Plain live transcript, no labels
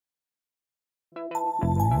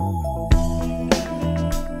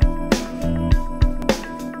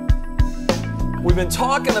We've been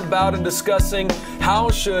talking about and discussing how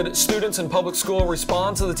should students in public school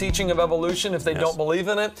respond to the teaching of evolution if they don't believe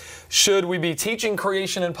in it. Should we be teaching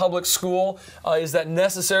creation in public school? Is that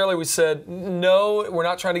necessarily? We said no, we're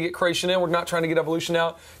not trying to get creation in, we're not trying to get evolution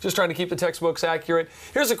out, just trying to keep the textbooks accurate.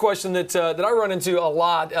 Here's a question that I run into a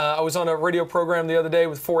lot. I was on a radio program the other day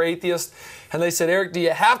with 4 atheists, and they said, Eric, do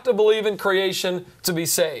you have to believe in creation to be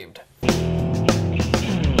saved?